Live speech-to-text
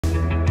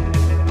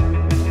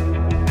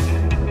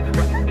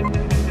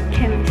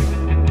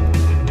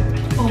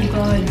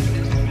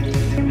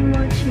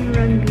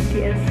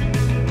BTS.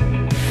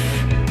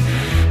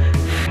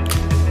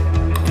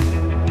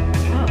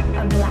 Oh,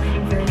 a black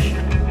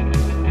version.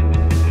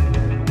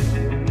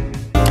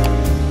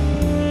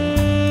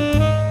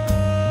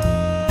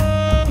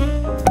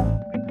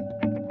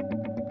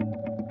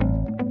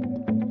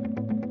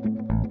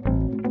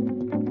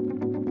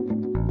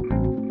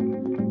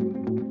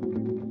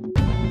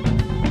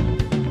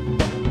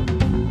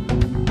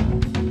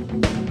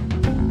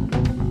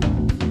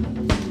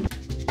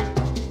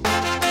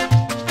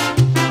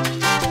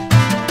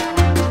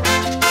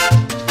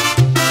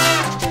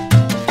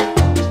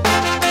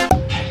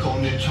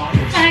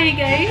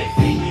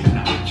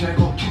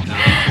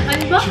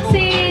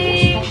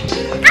 Unboxing!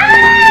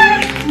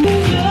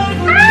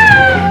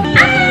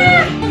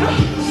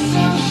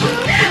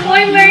 Oh,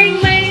 I'm wearing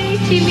my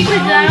chibi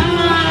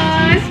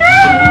pajamas!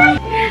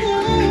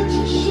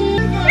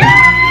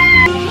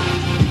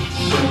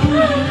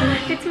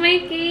 It's my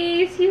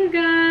case, you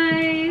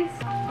guys!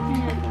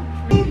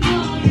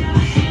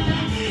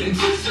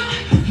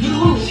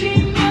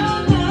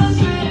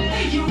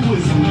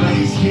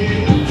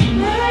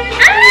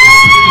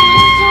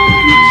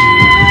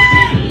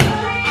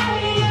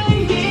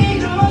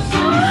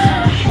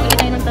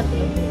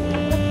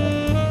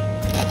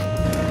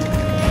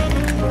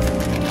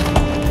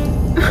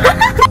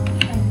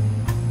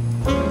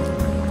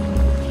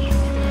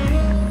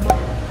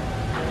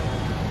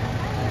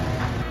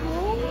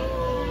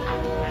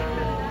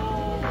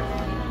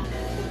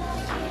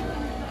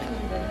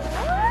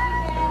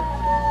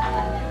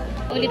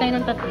 Uli tayo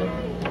ng tatlo.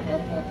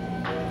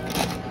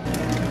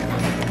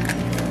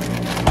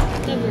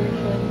 Ito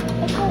version.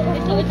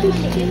 Ito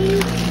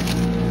maliit.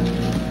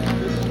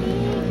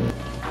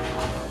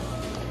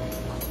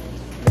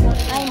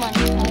 Ay, man.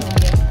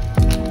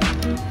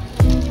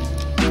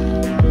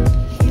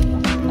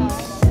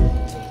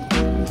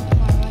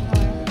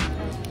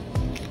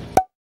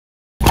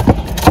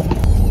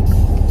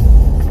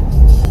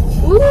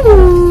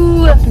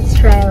 Ooh! Let's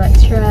try.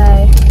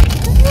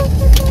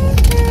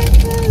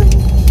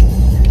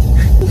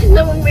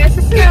 Dalawang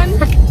beses yan.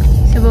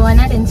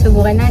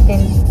 Subukan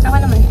natin. Ako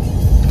naman.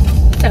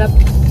 Sarap.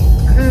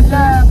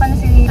 Paano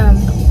si pag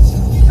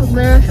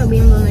ba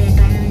sabihin mo muna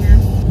tayo na.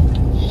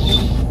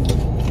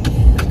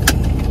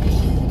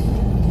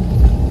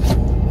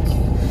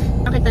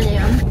 Nakita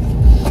niyo yun?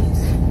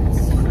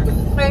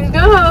 Let's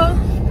go!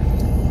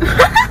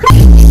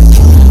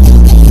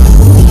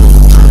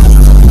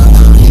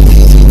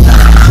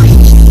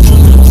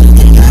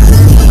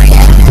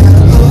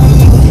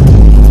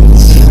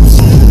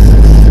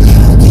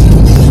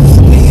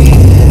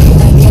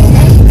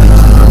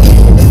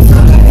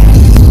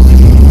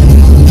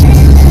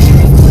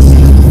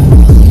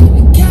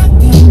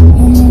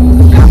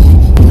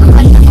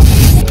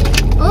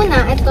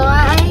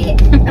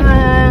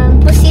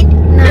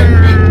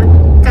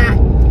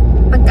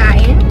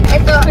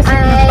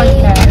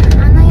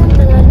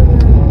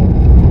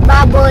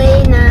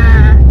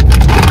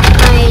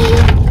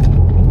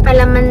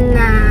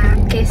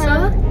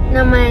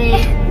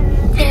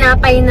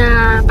 Tinapay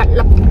na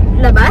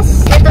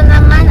labas. Ito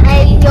naman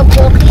ay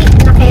yopoki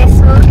na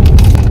keso.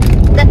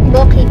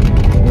 Datboki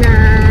na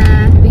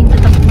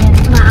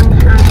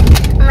maanghang.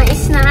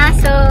 Mais na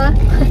aso.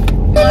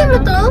 Dali mo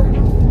to?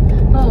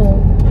 Oo.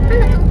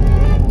 Ano to?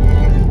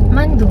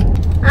 Mando.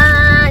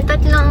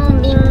 Tatlong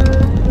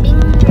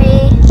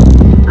bingre.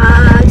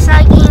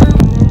 Saging.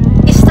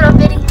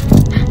 Strawberry.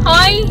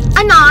 Hoy!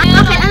 Ano?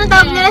 Ano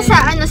tawag nila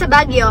sa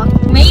Baguio?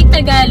 May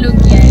Tagalog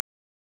yan.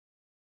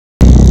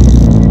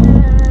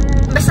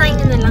 Basahin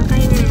nyo na lang,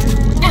 kaya na yan.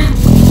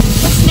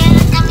 Tapos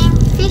meron kaming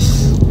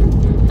fish.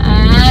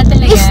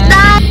 Talaga?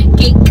 Isda!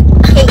 Cake.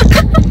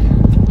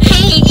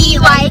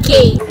 K-E-Y-K.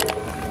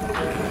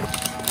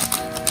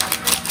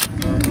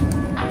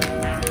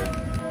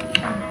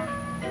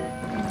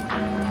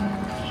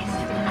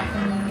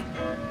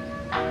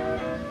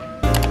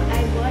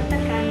 I bought a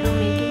candle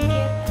making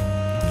kit.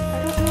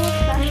 I don't know what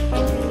flash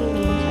point really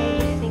means.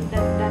 I just think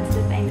that that's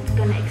the time it's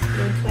gonna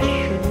explode, so I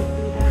shouldn't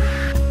do that.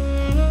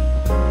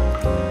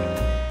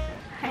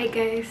 Hi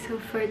guys, so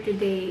for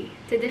today,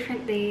 it's a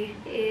different day.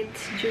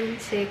 It's June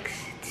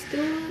 6th. It's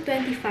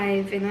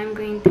 2:25 and I'm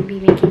going to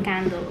be making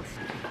candles.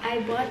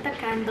 I bought the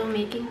candle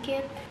making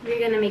kit. We're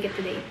gonna make it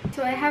today.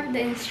 So I have the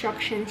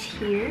instructions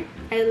here.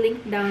 I'll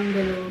link down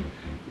below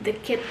the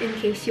kit in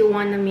case you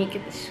wanna make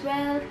it as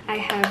well. I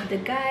have the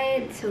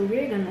guide, so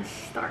we're gonna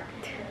start.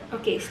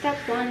 Okay, step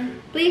 1.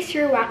 Place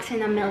your wax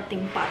in a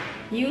melting pot.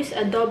 Use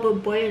a double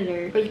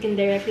boiler or you can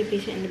directly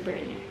place it in the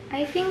burner.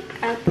 I think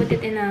I'll put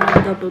it in a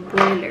double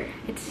boiler.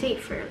 It's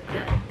safer like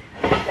that.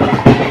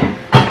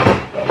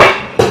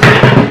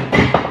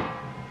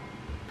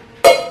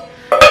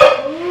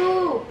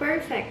 Ooh,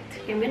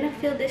 perfect. Okay, I'm gonna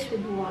fill this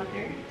with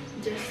water.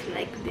 Just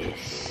like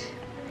this.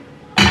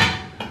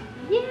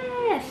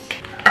 Yes!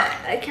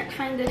 I can't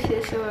find the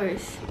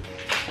scissors.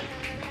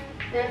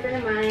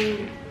 Never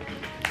mind.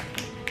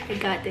 I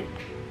got it.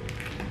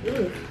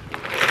 Ooh.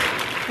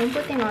 I'm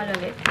putting all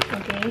of it,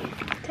 okay?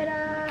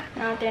 Ta-da!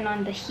 Now turn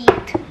on the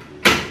heat.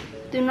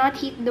 Do not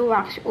heat the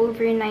wax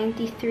over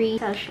 93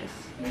 Celsius.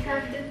 We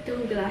have the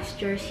 2 glass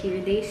jars here.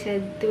 They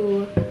said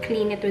to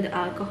clean it with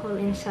alcohol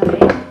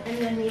inside. And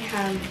then we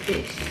have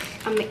this,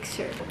 a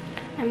mixer.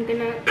 I'm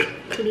gonna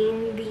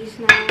clean these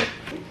now.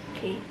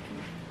 Okay.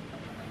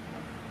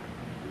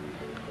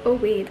 Oh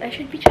wait, I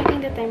should be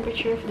checking the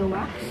temperature of the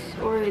wax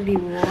or the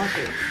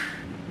water.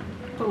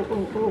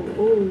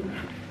 Oh.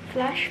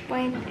 Flash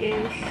point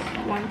is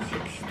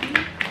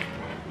 160.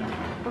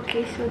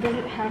 Okay, so does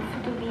it have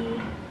to be...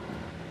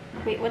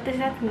 Wait, what does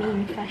that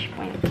mean, flash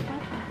point?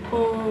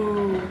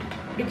 Oh,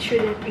 it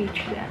shouldn't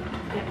reach that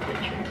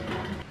temperature.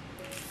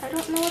 I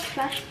don't know what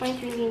flash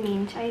point really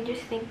means. I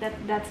just think that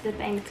that's the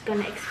time it's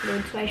gonna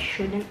explode, so I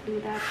shouldn't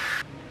do that.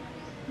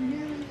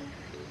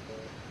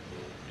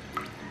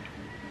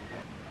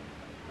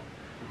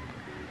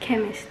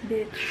 Chemist,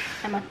 bitch.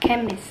 I'm a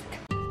chemist.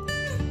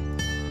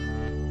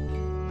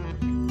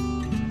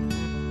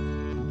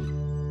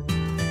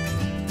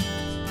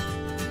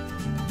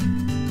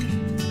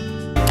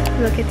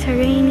 Look, it's a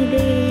rainy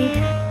day.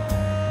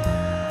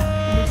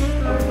 The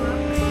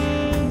Starbucks.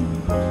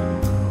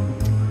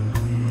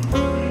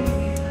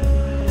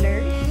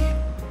 Colors.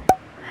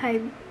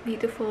 Hi,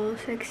 beautiful,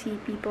 sexy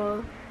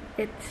people.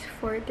 It's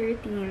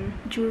 4:13,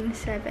 June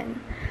 7.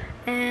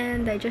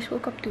 And I just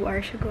woke up 2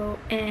 hours ago.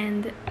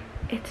 And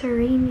it's a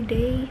rainy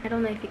day. I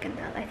don't know if you can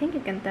tell. I think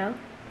you can tell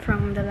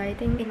from the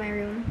lighting in my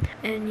room.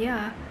 And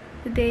yeah.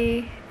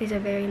 Today is a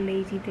very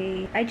lazy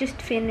day. I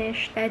just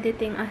finished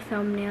editing a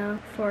thumbnail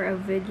for a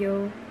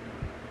video.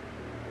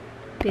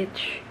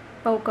 Bitch.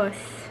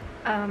 Focus.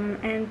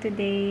 And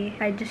today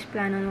I just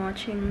plan on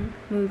watching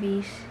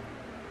movies,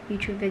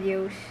 YouTube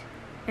videos,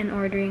 and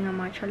ordering a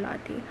matcha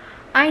latte.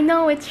 I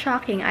know it's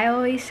shocking. I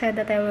always said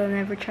that I will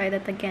never try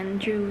that again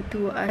due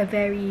to a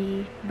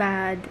very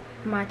bad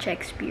matcha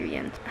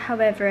experience.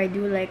 However, I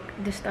do like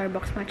the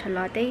Starbucks matcha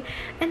latte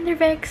and they're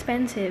very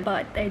expensive,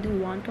 but I do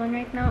want one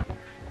right now.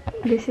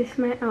 This is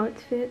my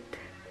outfit.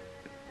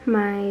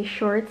 My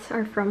shorts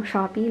are from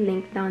Shopee,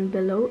 link down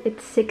below.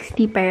 It's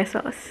 60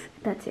 pesos.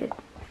 That's it.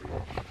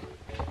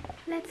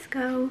 Let's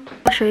go.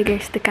 I'll show you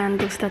guys the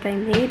candles that I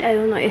made. I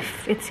don't know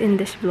if it's in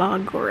this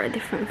vlog or a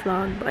different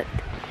vlog, but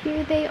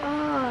here they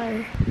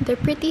are. They're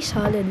pretty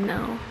solid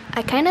now.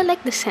 I kind of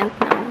like the scent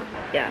now.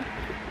 Yeah.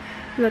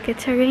 Look,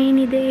 it's a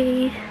rainy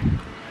day.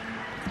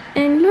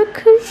 And look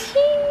who's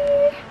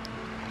here.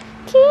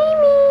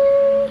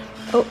 Jamie.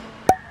 Oh.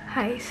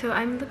 Hi, so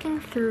I'm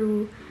looking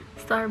through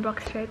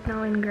Starbucks right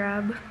now in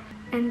Grab,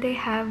 and they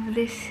have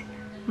this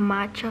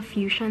matcha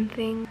fusion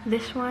thing.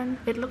 This one,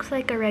 it looks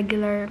like a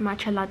regular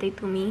matcha latte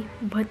to me,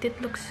 but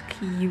it looks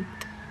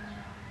cute.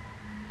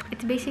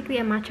 It's basically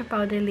a matcha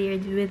powder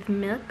layered with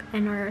milk,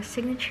 and our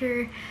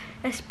signature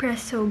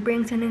espresso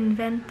brings an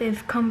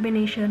inventive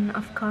combination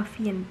of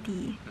coffee and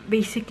tea.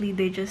 Basically,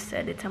 they just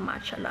said it's a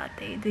matcha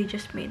latte. They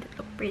just made it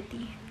look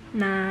pretty.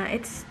 Nah,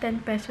 it's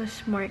 10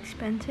 pesos more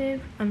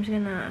expensive. I'm just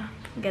gonna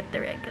get the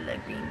regular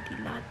green tea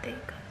latte.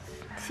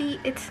 See,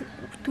 it's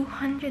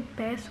 200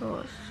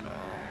 pesos.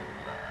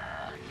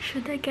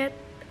 Should I get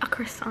a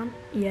croissant?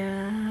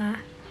 Yeah.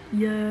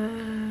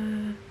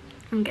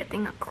 I'm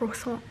getting a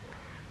croissant.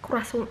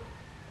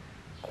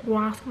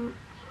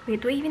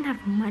 Wait, do I even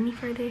have money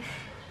for this?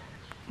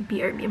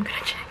 BRB, I'm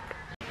gonna check.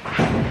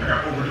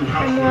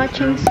 I'm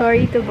watching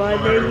Sorry to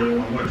Bother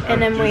You,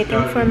 and I'm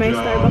waiting for my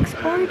Starbucks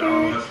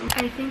order.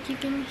 I think you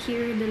can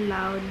hear the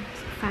loud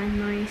fan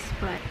noise,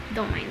 but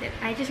don't mind it.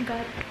 I just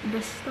got the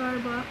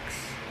Starbucks,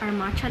 our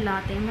matcha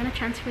latte. I'm gonna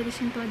transfer this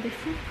into a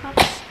different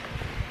cups.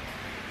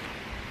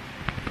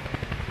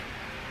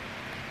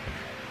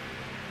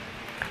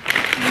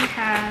 We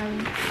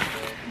have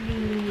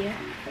the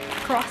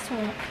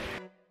croissant.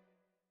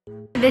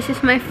 This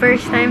is my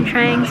first time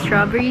trying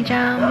strawberry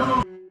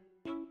jam.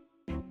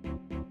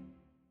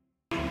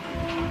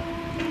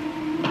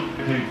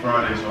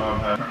 Friday, so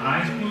I've had.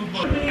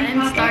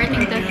 I'm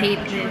starting to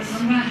hate this.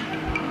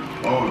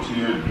 Oh, it's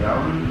your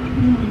gallery?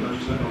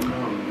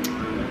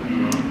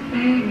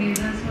 Baby,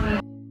 that's why.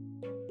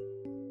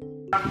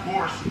 Of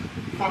course,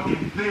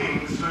 fucking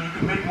things so you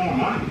can make more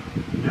money.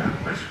 Yeah,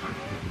 basically.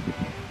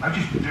 I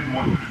just didn't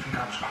want you to think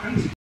I was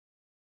crazy.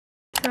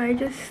 So I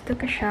just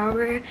took a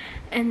shower,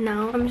 and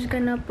now I'm just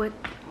gonna put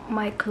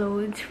my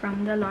clothes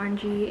from the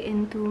laundry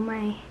into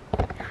my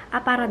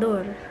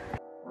aparador.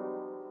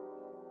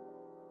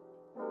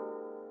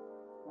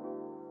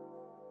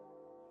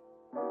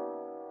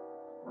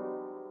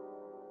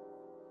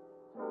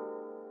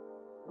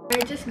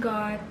 I just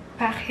got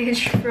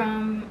package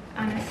from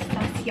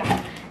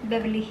Anastasia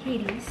Beverly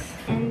Hills,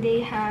 and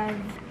they have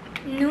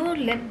new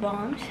lip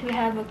balms. We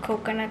have a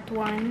coconut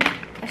one,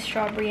 a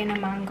strawberry, and a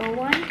mango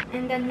one,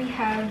 and then we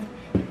have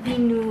the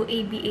new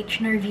ABH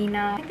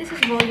Nervina. I think this is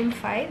volume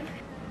 5.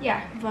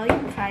 Yeah,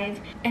 volume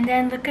 5. And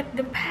then look at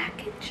the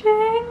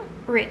packaging.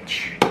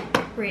 Rich.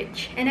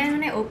 And then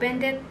when I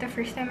opened it the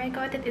first time I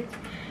got it, it's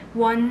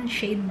one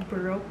shade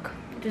broke.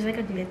 It was like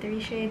a glittery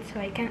shade, so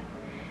I can't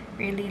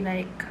really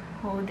like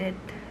hold it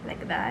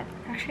like that.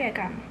 Actually, I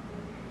can.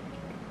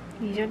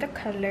 These are the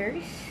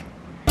colors.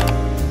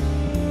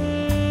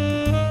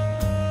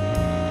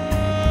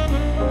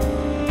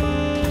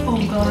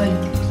 god.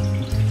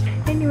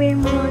 Anyway,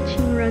 I'm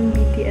watching Run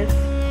BTS.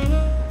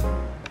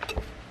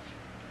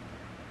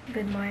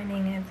 Good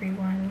morning,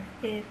 everyone.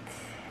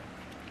 It's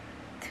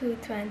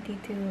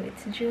 2:22.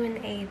 It's June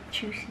 8th,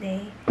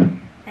 Tuesday,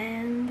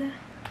 and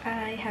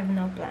I have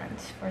no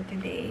plans for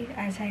today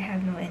as I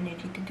have no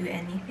energy to do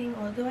anything.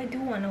 Although I do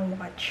want to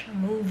watch a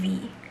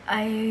movie.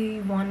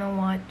 I don't know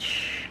what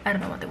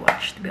to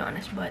watch, to be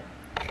honest, but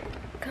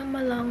come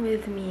along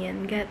with me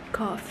and get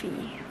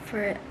coffee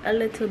for a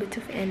little bit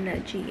of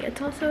energy.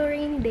 It's also a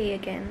rainy day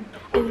again.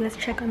 Oh, let's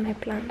check on my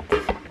plants.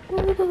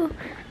 Ooh,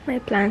 my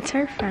plants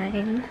are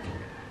fine.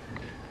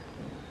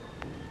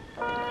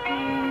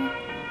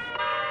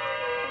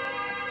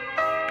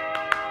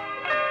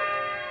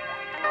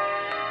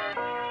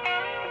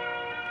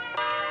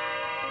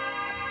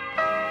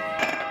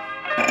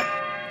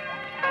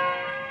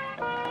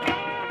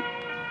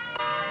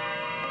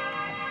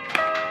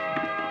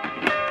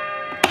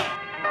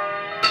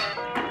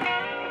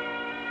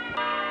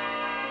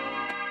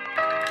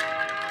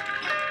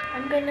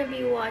 I'm gonna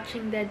be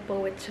watching Dead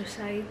Poets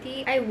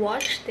Society. I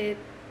watched it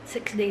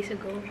 6 days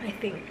ago, I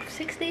think.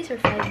 6 days or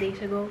 5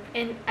 days ago.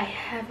 And I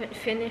haven't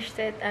finished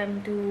it.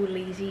 I'm too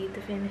lazy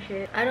to finish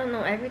it. I don't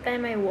know. Every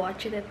time I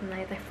watch it at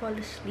night, I fall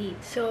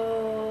asleep.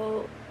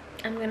 So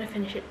I'm gonna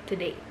finish it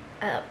today.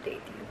 I'll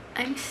update you.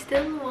 I'm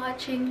still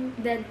watching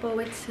Dead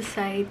Poets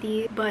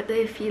Society, but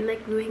I feel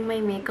like doing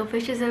my makeup,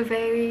 which is a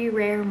very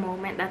rare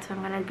moment. That's why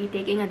I'm gonna be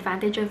taking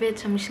advantage of it.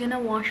 So I'm just gonna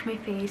wash my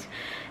face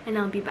and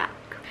I'll be back.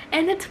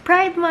 And it's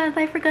Pride Month!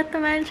 I forgot to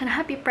mention.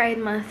 Happy Pride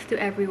Month to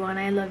everyone.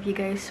 I love you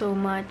guys so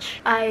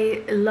much.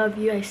 I love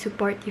you. I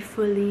support you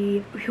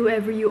fully.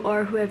 Whoever you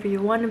are, whoever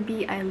you want to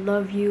be, I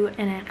love you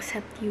and I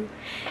accept you.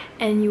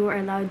 And you are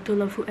allowed to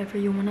love whoever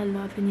you want to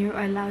love. And you're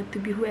allowed to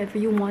be whoever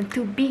you want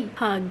to be.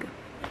 Hug.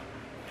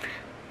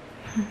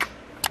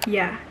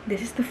 Yeah,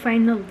 this is the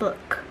final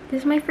look.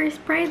 This is my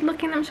first Pride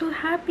look and I'm so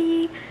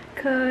happy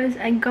because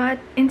I got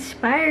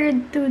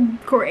inspired to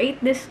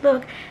create this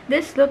look.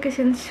 This look is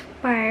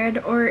inspired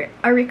or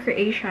a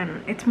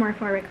recreation. It's more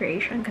for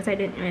recreation because I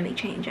didn't really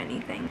change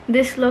anything.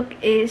 This look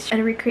is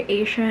a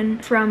recreation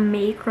from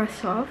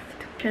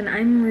Microsoft and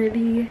I'm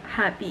really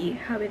happy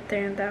how it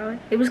turned out.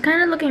 It was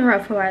kind of looking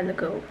rough a while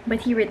ago,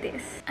 but here it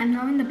is. I'm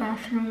now in the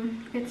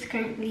bathroom. It's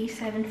currently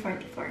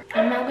 7:44.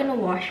 I'm now gonna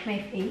wash my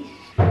face.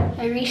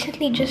 I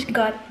recently just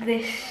got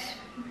this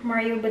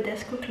Mario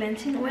Badescu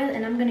cleansing oil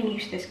and I'm gonna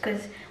use this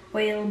because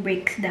oil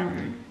breaks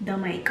down the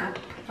makeup.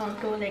 I'll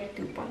go like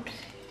 2 pumps.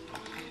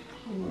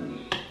 Ooh.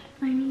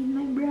 I need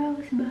my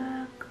brows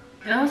back.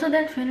 I also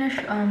didn't finish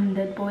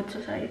Dead Poet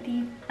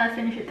Society. I'll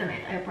finish it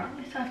tonight, I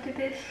promise, after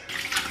this.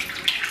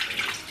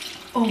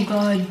 Oh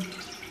god.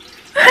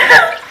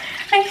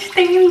 I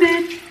stained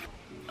it.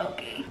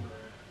 Okay.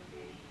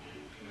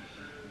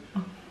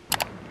 Oh.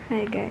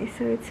 Hi guys,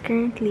 so it's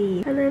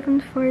currently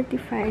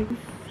 11:45. A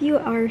few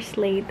hours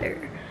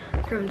later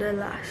from the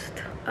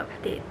last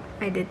update.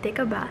 I did take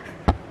a bath.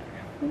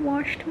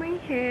 Washed my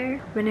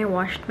hair. When I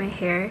washed my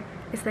hair,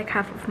 it's like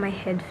half of my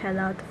hair fell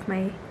out of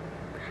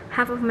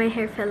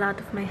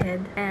my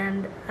head,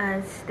 and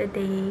as the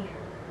day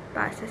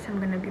passes, I'm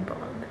gonna be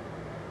bald.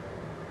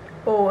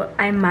 Oh,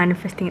 I'm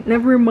manifesting it.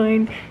 Never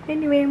mind.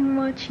 Anyway, I'm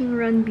watching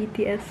Run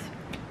BTS.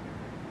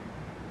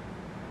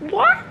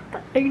 What?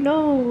 I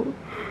know.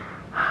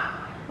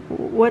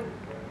 What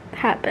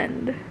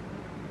happened?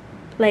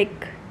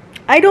 Like,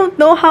 I don't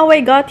know how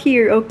I got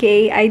here,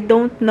 okay? I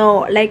don't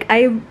know. Like,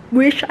 I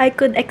wish I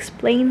could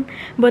explain,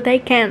 but I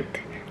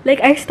can't.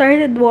 Like, I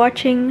started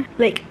watching,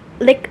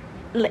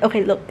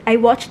 okay, look, I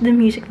watched the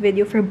music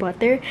video for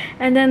Butter,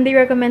 and then they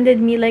recommended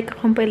me, like, a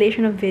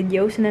compilation of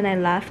videos, and then I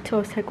laughed, so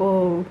I was like,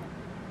 oh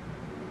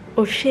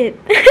shit.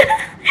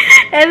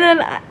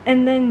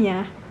 and then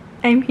yeah,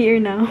 I'm here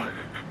now.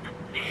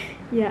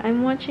 Yeah,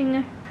 I'm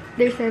watching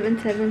their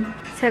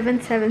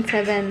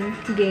 777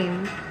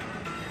 game.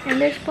 And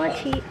there's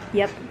Pochi.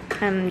 Yep,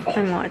 I'm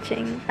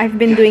watching. I've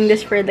been doing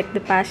this for like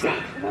the past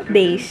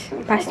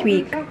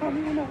week.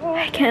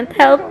 I can't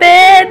help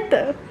it.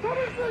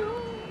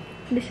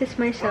 This is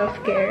my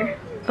self-care.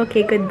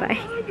 Okay, goodbye.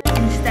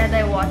 Instead,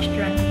 I watched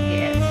Run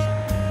BTS.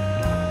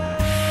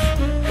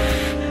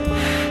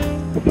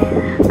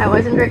 I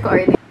wasn't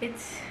recording.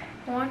 It's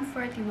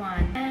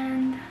 1:41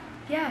 and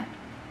yeah,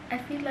 I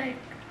feel like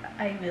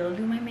I will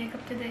do my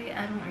makeup today.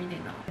 I don't really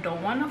know. I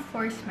don't want to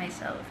force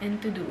myself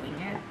into doing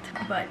it,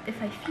 but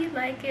if I feel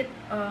like it,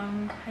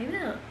 I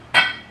will.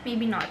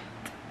 Maybe not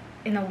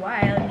in a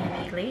while,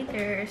 maybe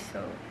later.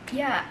 So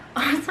yeah.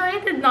 Also,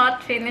 I did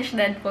not finish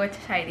Dead Poet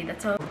Society.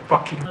 That's a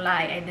fucking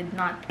lie. I did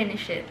not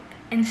finish it.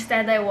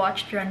 Instead, I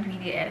watched Run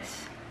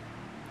BTS.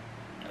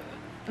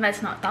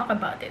 Let's not talk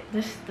about it.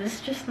 Let's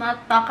just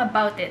not talk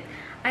about it.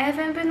 I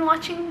haven't been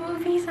watching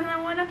movies and I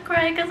wanna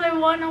cry because I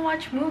wanna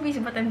watch movies,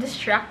 but I'm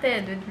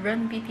distracted with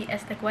Run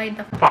BTS. Like, why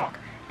the fuck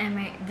am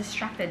I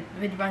distracted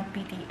with Run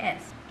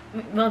BTS?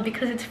 Well,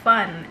 because it's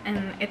fun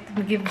and it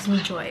gives me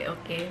joy,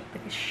 okay?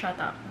 Like, shut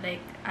up.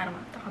 Like, I don't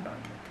want to talk about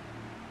it.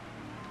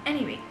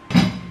 Anyway.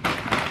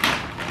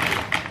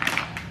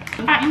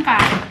 Kain ka.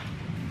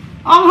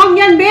 Anghang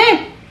yan,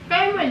 babe!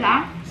 Kaya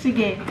wala.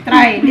 Sige,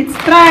 try. Let's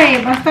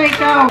try. Basta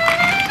ikaw.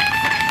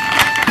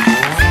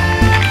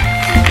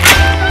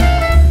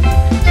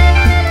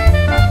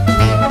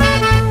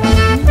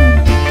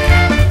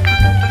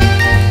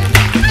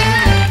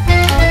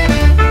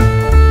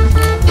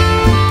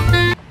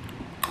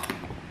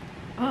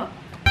 Oh.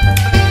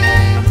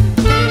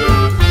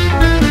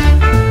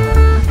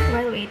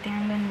 While waiting,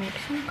 I'm gonna make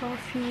some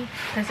coffee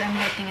because I'm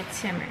letting it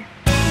simmer.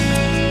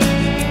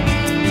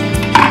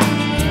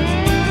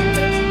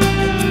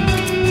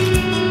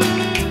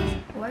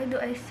 Why do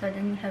I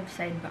suddenly have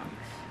side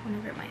bangs? Oh,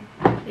 never mind.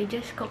 They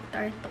just cooked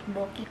our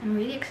tteokbokki. I'm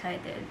really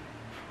excited.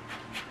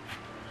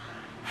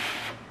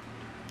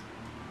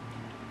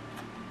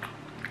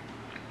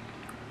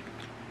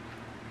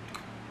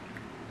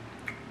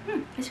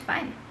 It's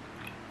fine.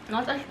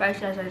 Not as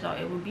spicy as I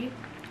thought it would be,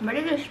 but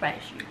it is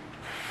spicy.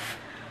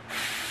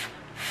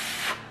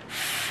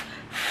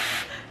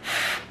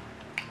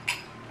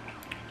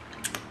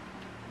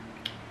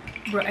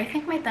 Bro, I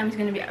think my tongue is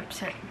gonna be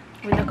upset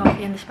with the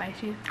coffee and the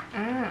spicy.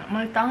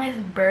 My tongue is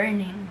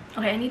burning.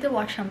 Okay, I need to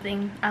watch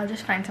something. I'll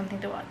just find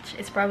something to watch.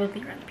 It's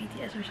probably around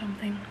BTS or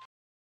something.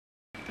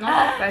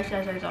 Not as spicy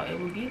as I thought it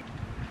would be.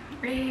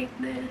 I hate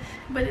this,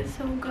 but it's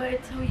so good,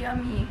 it's so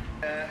yummy.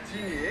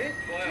 지니?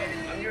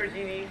 좋아요. I'm your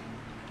genie.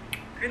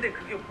 근데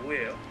그게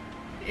뭐예요?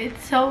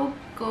 It's so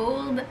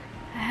cold.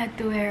 I had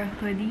to wear a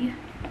hoodie.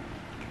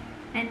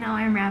 And now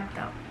I'm wrapped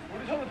up.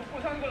 우리 서로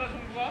돕고 사는 거다,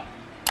 정부가?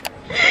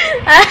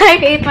 I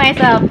hate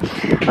myself.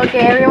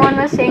 Okay, everyone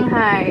was saying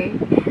hi.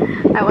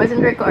 I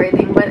wasn't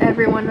recording, but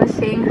everyone was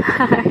saying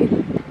hi.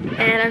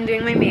 And I'm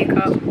doing my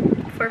makeup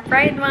for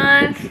Pride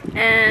Month.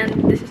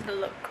 And this is the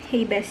look.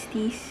 Hey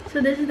besties.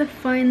 So this is the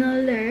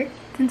final look.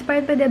 It's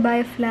inspired by the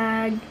Dubai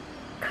flag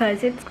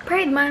because it's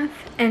Pride Month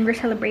and we're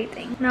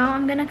celebrating. Now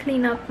I'm gonna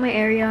clean up my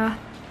area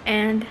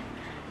and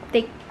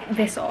take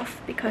this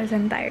off because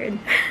I'm tired.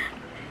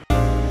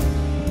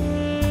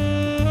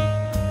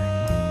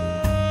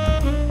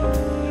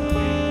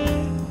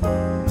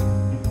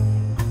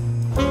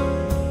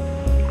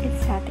 It's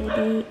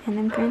Saturday and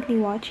I'm currently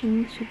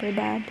watching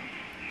Superbad.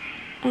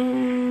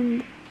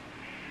 And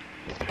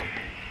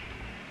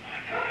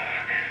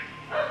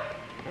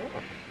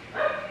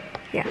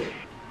yeah.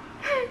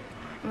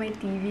 My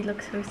TV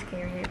looks so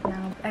scary right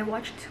now. I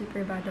watched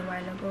Superbad a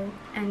while ago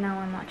and now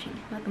I'm watching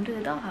Welcome to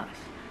the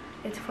Dollhouse.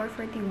 It's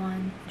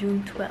 4:41,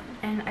 June 12th.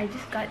 And I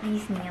just got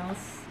these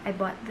nails. I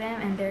bought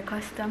them and they're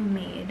custom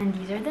made. And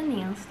these are the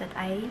nails that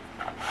I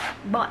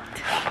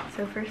bought.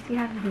 So first we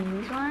have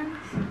these ones,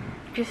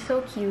 which is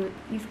so cute.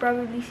 You've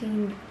probably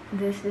seen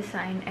this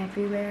design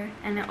everywhere.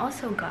 And I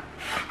also got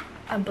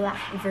a black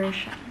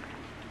version.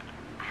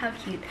 How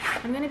cute.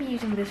 I'm gonna be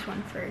using this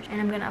one first and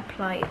I'm gonna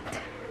apply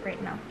it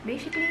right now.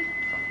 Basically,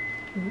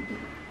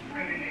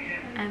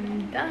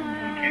 I'm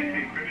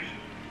done.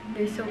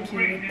 They're so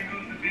cute.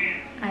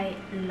 I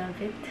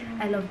love it.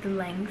 I love the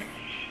length.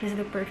 This is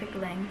the perfect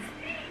length.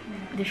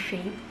 The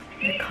shape,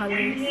 the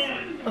colors.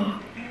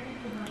 Oh,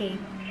 okay.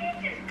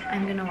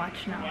 I'm gonna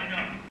watch now.